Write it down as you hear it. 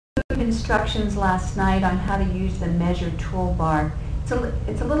instructions last night on how to use the measure toolbar.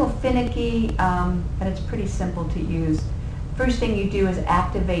 It's a little finicky, but it's pretty simple to use. First thing you do is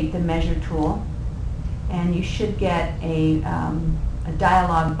activate the measure tool, and you should get a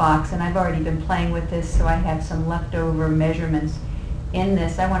dialog box, and I've already been playing with this, so I have some leftover measurements in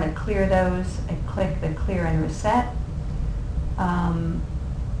this. I want to clear those. I click the clear and reset. I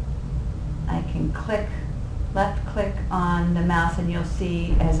can left click on the mouse, and you'll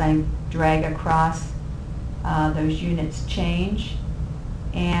see as I drag across those units change.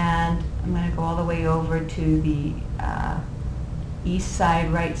 And I'm going to go all the way over to the east side,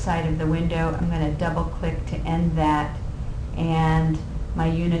 right side of the window. I'm going to double click to end that, and my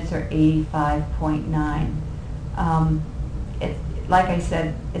units are 85.9. Like I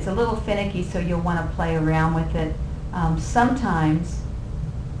said, it's a little finicky, so you'll want to play around with it. Sometimes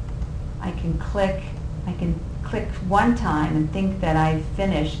I can click one time and think that I've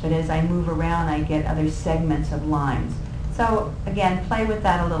finished, but as I move around I get other segments of lines. So again, play with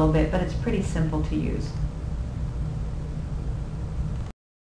that a little bit, but it's pretty simple to use.